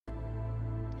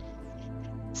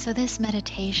So, this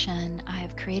meditation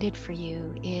I've created for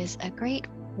you is a great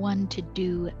one to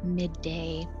do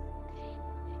midday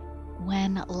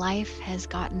when life has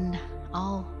gotten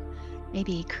all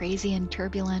maybe crazy and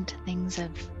turbulent, things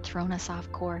have thrown us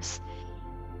off course.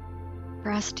 For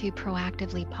us to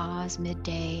proactively pause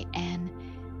midday and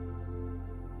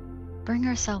bring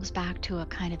ourselves back to a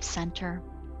kind of center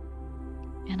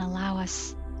and allow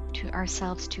us to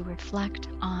ourselves to reflect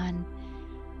on,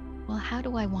 well, how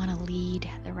do I want to lead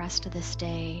the rest of this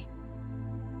day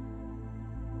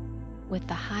with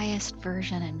the highest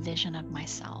version and vision of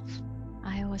myself?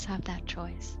 I always have that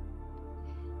choice.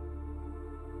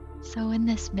 So in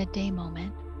this midday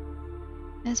moment,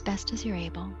 as best as you're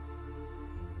able,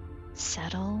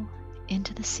 settle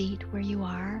into the seat where you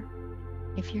are,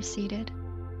 if you're seated,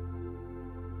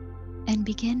 and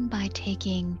begin by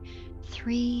taking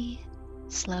 3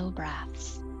 slow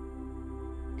breaths,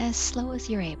 as slow as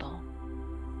you're able,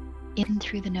 in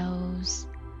through the nose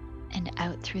and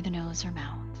out through the nose or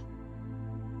mouth.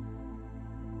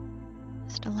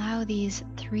 Just allow these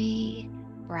 3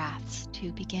 breaths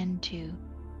to begin to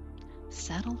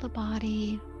settle the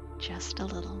body just a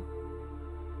little.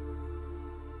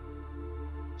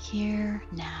 Here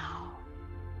now.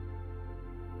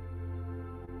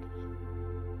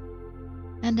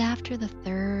 And after the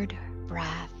 3rd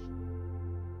breath,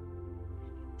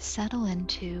 settle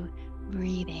into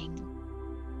breathing,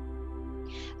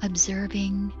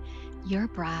 observing your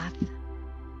breath,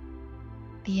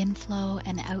 the inflow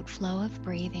and outflow of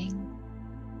breathing,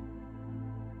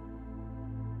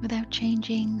 without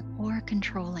changing or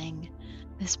controlling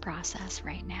this process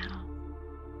right now.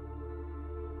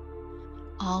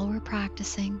 All we're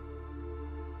practicing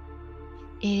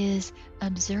is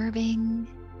observing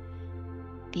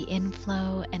the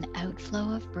inflow and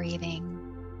outflow of breathing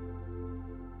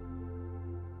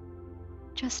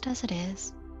just as it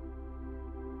is,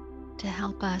 to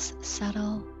help us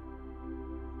settle,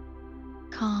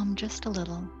 calm just a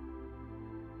little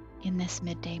in this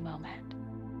midday moment.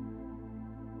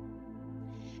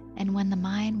 And when the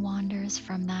mind wanders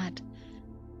from that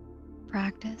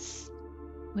practice,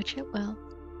 which it will,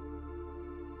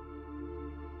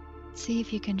 see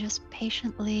if you can just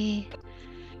patiently,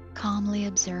 calmly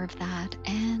observe that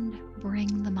and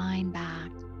bring the mind back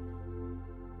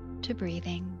to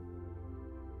breathing.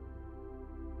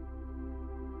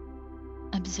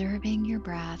 Observing your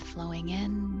breath flowing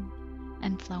in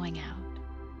and flowing out,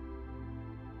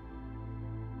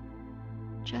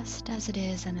 just as it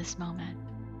is in this moment.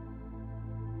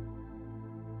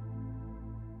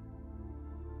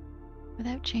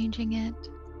 Without changing it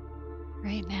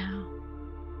right now.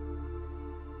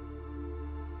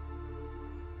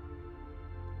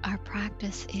 Our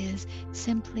practice is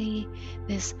simply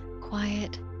this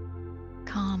quiet,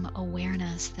 calm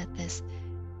awareness that this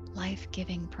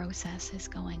life-giving process is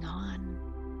going on.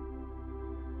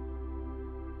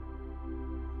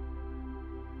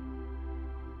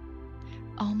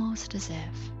 Almost as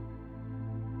if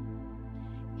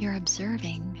you're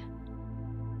observing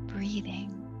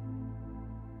breathing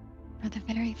for the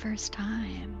very first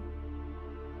time.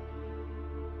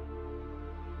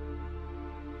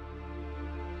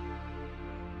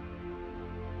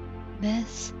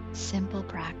 This simple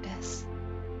practice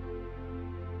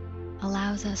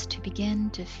allows us to begin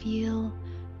to feel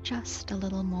just a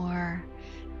little more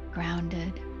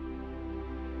grounded,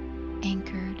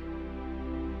 anchored,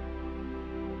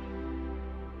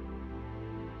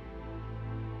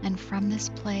 and from this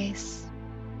place,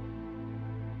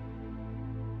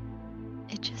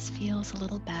 it just feels a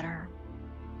little better.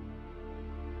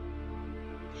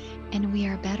 And we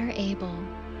are better able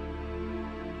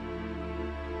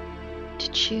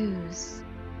to choose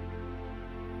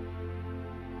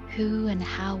who and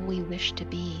how we wish to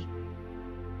be,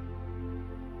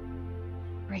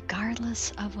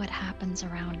 regardless of what happens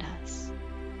around us.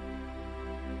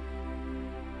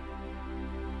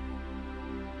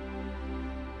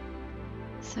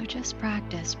 So just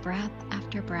practice breath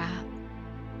after breath,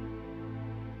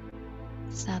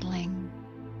 settling,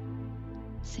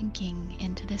 sinking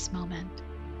into this moment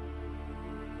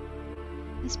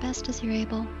as best as you're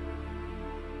able.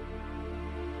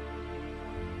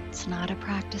 It's not a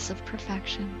practice of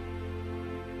perfection.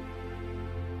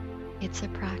 It's a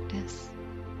practice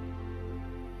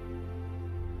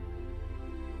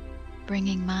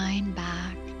bringing mind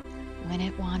back when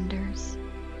it wanders.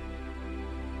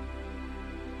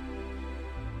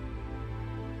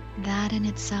 That in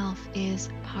itself is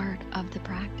part of the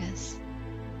practice.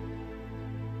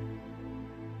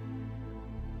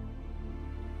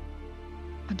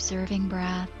 Observing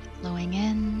breath flowing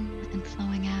in and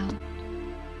flowing out.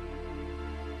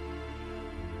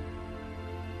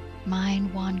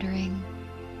 mind wandering,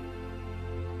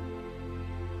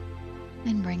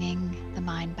 and bringing the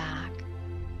mind back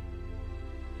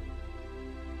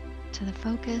to the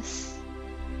focus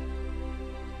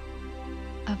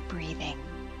of breathing.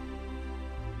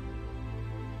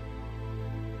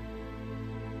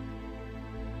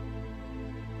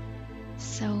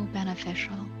 So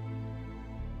beneficial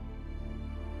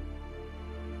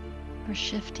for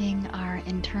shifting our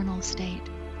internal state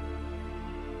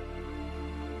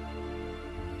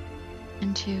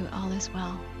into all is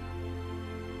well.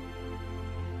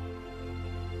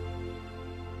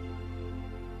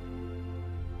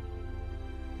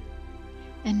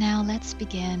 And now let's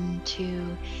begin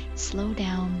to slow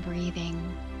down breathing.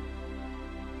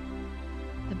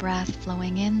 The breath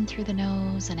flowing in through the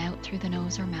nose and out through the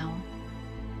nose or mouth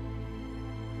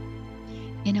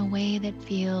in a way that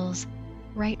feels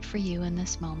right for you in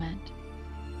this moment.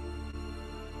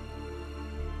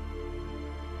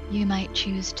 You might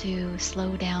choose to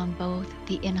slow down both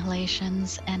the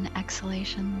inhalations and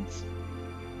exhalations.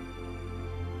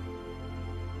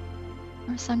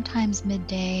 Or sometimes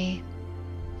midday,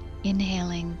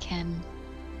 inhaling can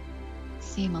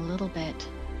seem a little bit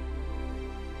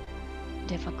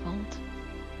difficult.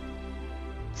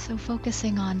 So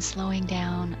focusing on slowing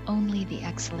down only the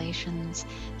exhalations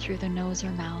through the nose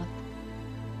or mouth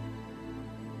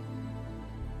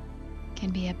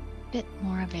can be a bit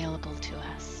more available to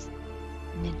us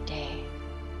midday.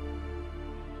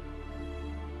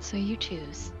 So you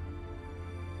choose.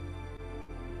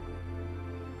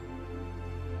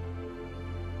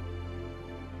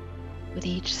 With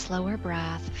each slower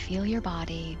breath, feel your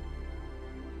body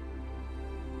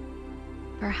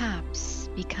perhaps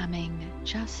becoming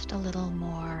just a little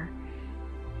more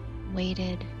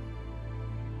weighted,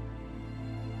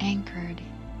 anchored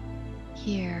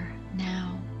here,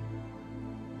 now.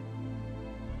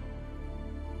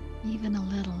 Even a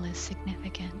little is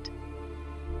significant.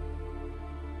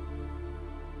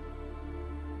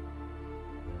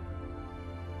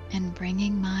 And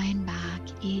bringing mind back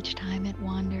each time it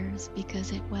wanders,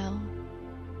 because it will.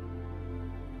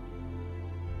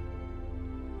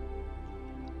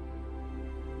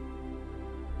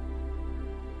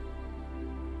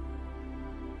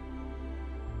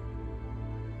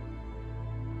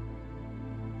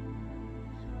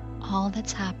 All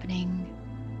that's happening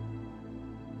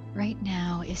right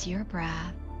now is your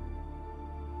breath,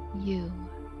 you,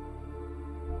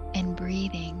 and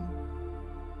breathing,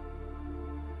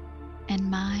 and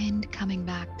mind coming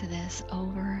back to this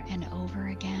over and over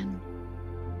again.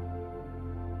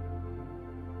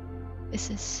 This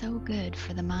is so good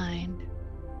for the mind.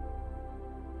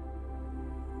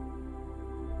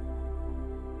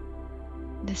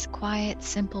 This quiet,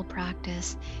 simple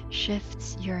practice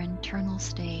shifts your internal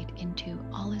state into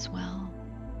all is well.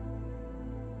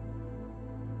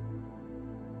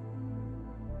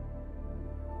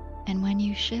 And when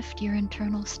you shift your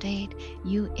internal state,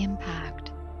 you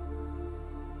impact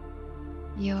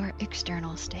your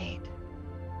external state.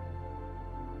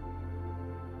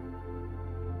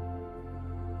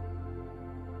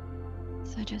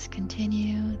 So just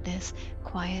continue this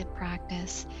quiet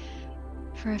practice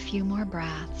for a few more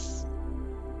breaths.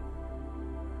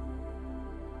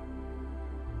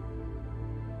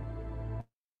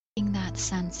 Getting that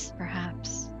sense,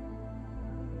 perhaps,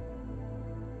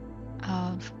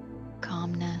 of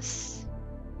calmness,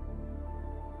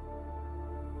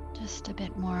 just a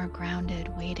bit more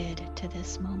grounded, weighted to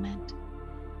this moment.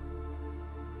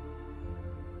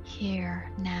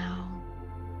 Here, now.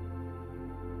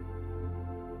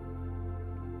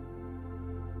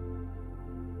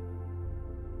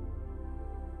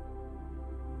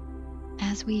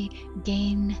 As we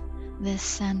gain this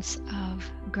sense of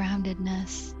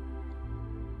groundedness,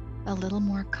 a little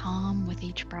more calm with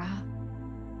each breath,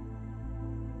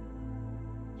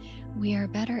 we are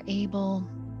better able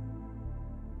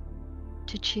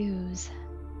to choose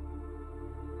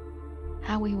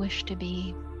how we wish to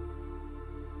be,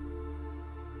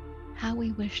 how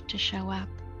we wish to show up.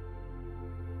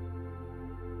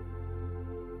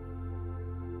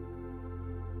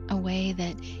 A way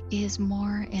that is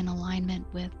more in alignment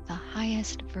with the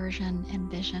highest version and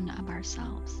vision of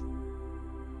ourselves.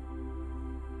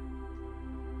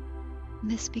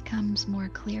 This becomes more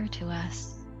clear to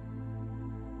us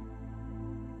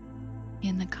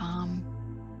in the calm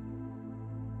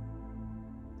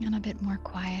and a bit more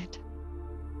quiet.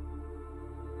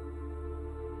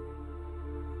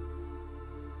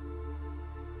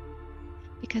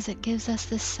 Because it gives us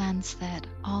this sense that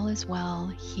all is well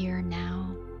here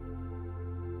now.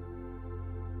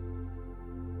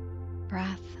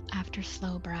 Breath after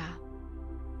slow breath.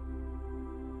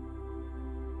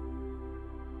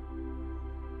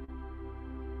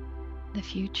 The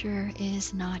future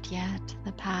is not yet.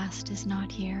 The past is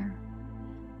not here.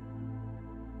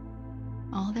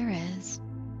 All there is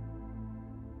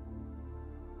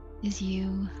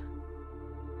you,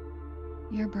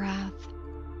 your breath,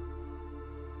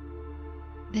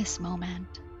 this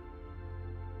moment.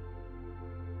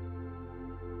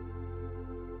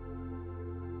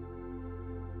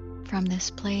 From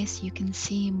this place, you can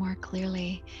see more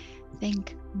clearly,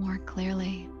 think more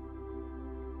clearly.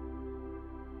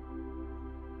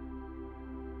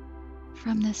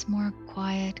 From this more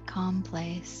quiet, calm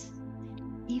place,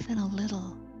 even a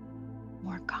little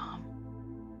more calm.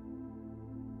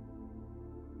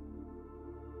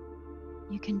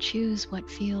 You can choose what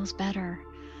feels better,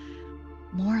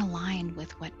 more aligned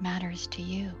with what matters to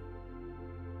you.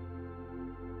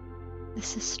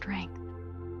 This is strength.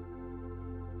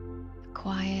 A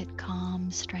quiet, calm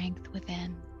strength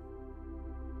within.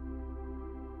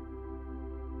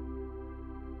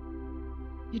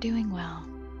 You're doing well,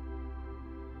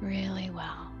 really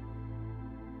well.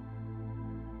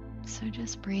 So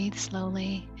just breathe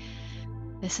slowly.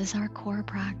 This is our core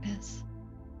practice.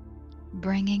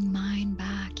 Bringing mind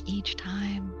back each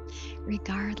time,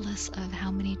 regardless of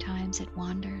how many times it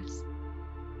wanders.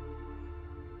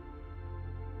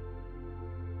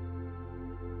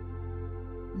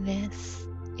 This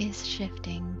is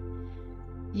shifting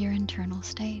your internal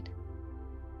state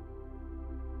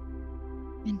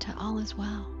into all is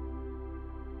well.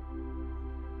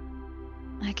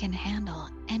 I can handle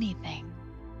anything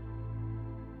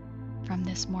from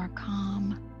this more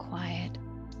calm, quiet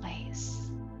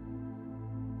place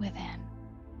within.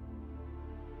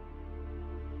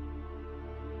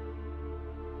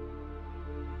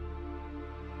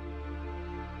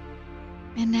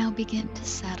 And now begin to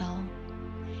settle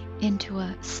into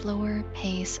a slower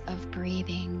pace of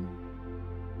breathing,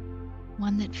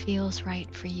 one that feels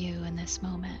right for you in this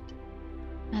moment.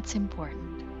 That's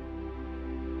important.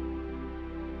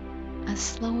 A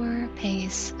slower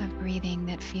pace of breathing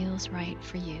that feels right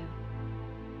for you.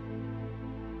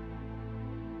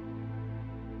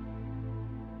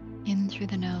 In through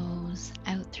the nose,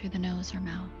 out through the nose or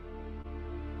mouth.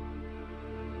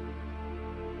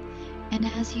 And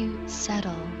as you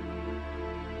settle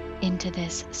into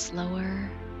this slower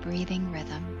breathing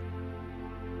rhythm,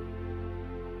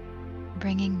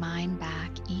 bringing mind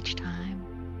back each time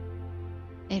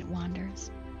it wanders,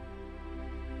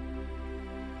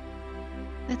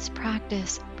 let's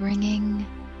practice bringing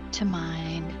to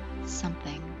mind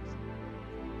something,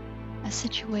 a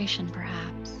situation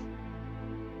perhaps,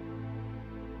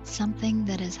 something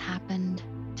that has happened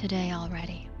today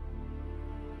already.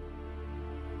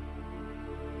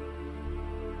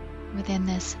 Within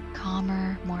this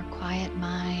calmer, more quiet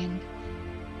mind,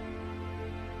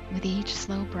 with each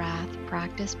slow breath,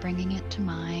 practice bringing it to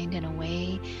mind in a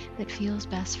way that feels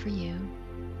best for you.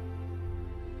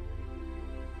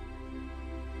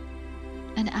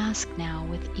 And ask now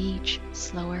with each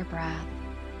slower breath,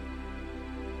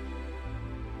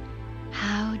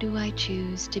 how do I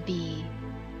choose to be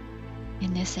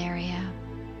in this area,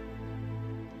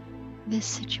 this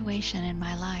situation in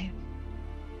my life?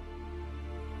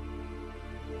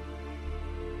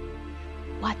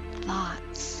 What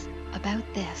thoughts about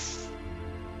this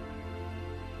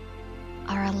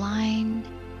are aligned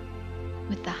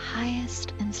with the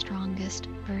highest and strongest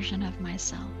version of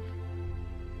myself?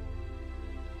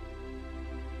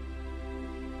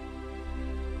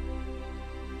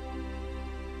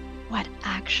 What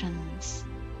actions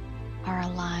are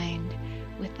aligned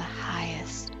with the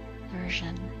highest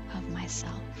version of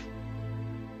myself?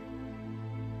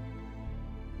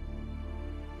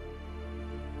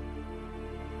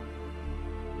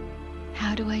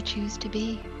 How do I choose to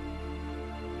be?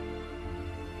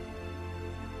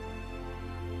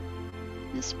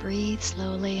 Just breathe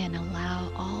slowly and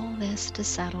allow all this to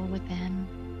settle within.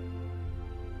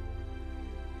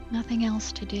 Nothing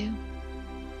else to do.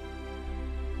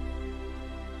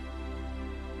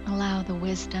 Allow the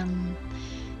wisdom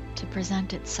to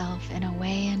present itself in a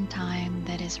way and time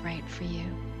that is right for you.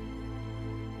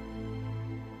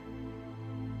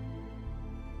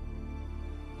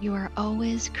 You are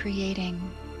always creating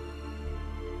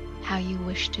how you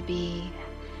wish to be,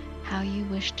 how you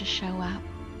wish to show up.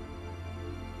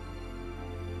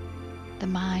 The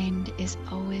mind is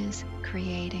always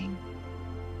creating.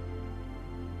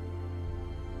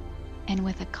 And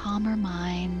with a calmer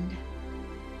mind,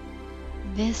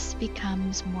 this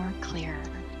becomes more clear.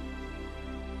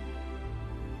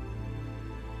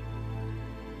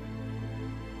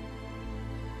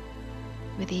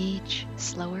 With each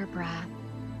slower breath,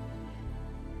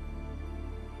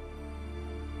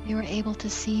 you are able to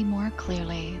see more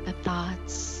clearly the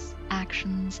thoughts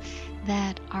actions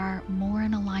that are more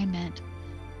in alignment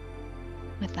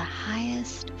with the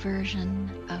highest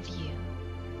version of you.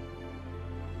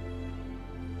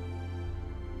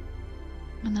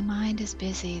 When the mind is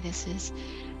busy, this is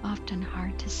often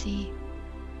hard to see.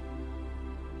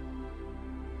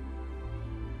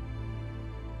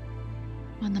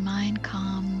 When the mind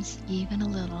calms even a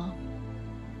little,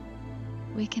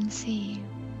 we can see.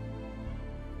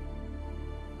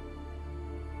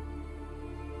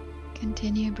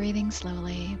 Continue breathing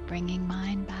slowly, bringing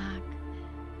mind back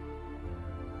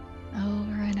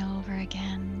over and over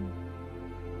again.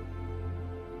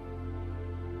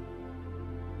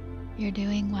 You're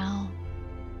doing well.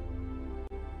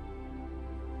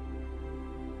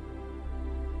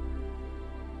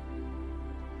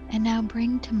 And now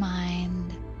bring to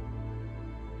mind,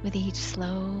 with each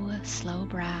slow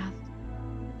breath,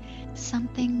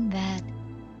 something that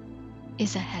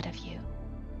is ahead of you.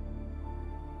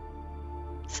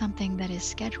 Something that is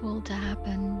scheduled to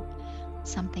happen,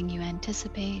 something you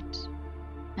anticipate,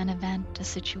 an event, a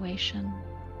situation,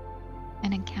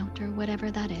 an encounter,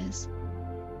 whatever that is.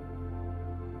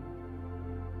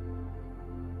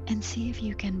 And see if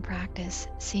you can practice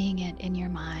seeing it in your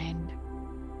mind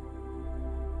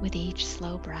with each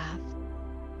slow breath,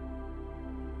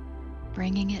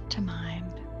 bringing it to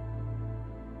mind.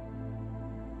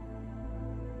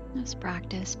 Just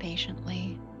practice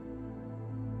patiently.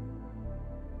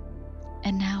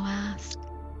 And now ask,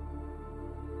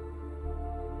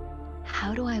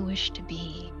 how do I wish to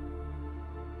be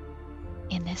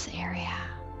in this area,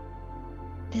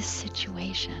 this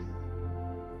situation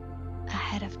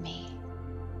ahead of me?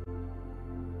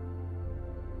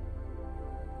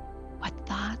 What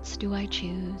thoughts do I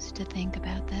choose to think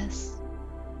about this?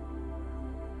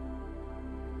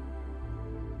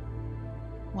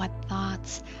 What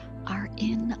thoughts are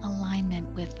in alignment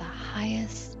with the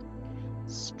highest,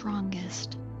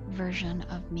 strongest version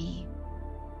of me?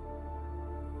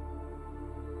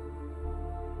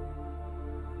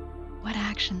 What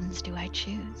actions do I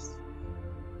choose?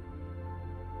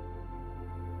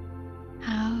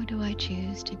 How do I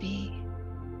choose to be?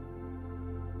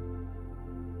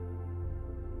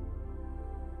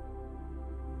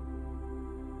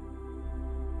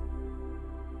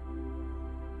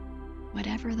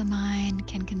 Whatever the mind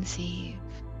can conceive,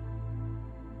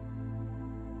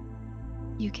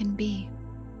 you can be.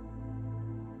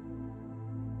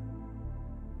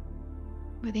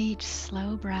 With each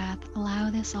slow breath, allow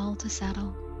this all to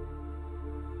settle.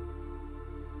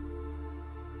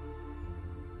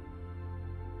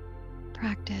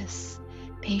 Practice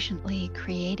patiently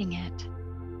creating it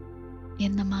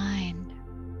in the mind.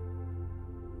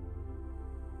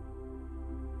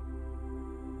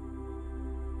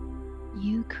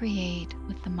 You create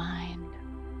with the mind.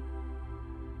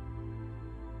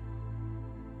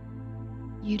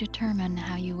 You determine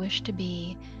how you wish to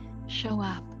be, show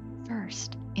up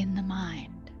first in the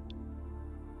mind.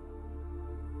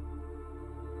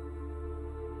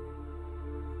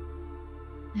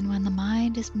 And when the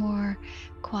mind is more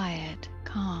quiet,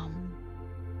 calm,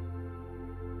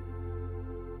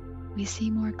 we see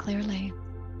more clearly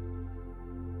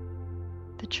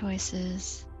the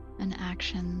choices and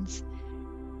actions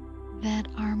that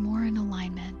are more in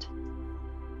alignment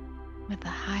with the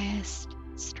highest,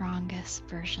 strongest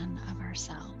version of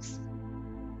ourselves.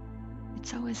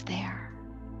 It's always there.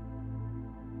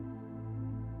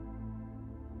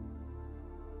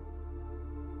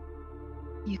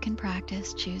 You can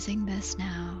practice choosing this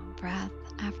now, breath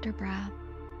after breath.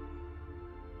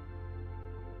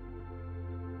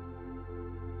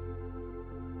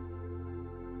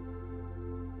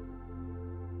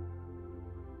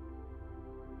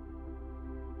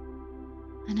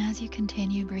 And as you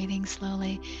continue breathing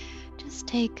slowly, just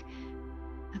take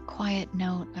a quiet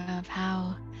note of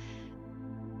how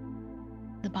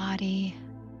the body,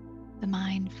 the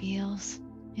mind feels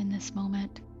in this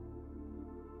moment.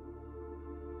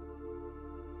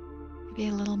 Maybe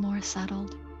a little more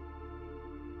settled.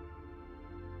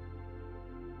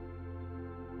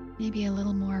 Maybe a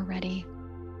little more ready.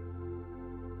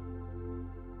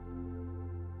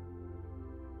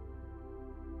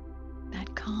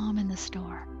 That calm in the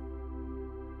storm.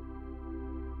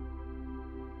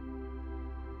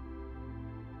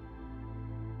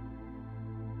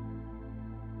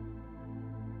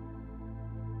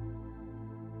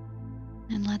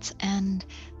 And let's end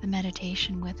the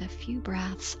meditation with a few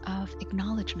breaths of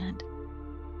acknowledgement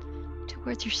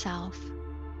towards yourself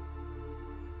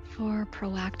for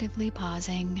proactively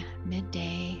pausing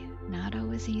midday. Not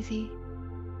always easy,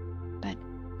 but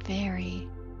very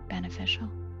beneficial.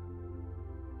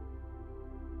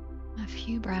 A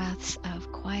few breaths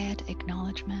of quiet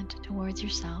acknowledgement towards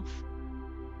yourself.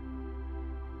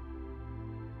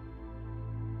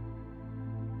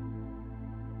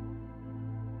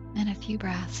 And a few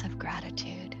breaths of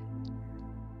gratitude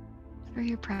for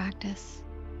your practice.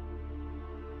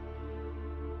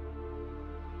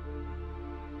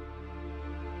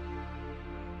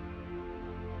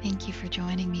 Thank you for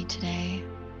joining me today.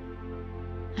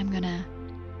 I'm going to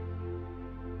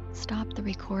stop the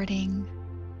recording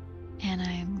and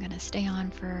I'm going to stay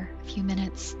on for a few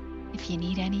minutes if you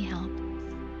need any help.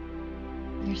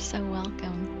 You're so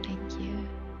welcome. Thank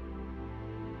you.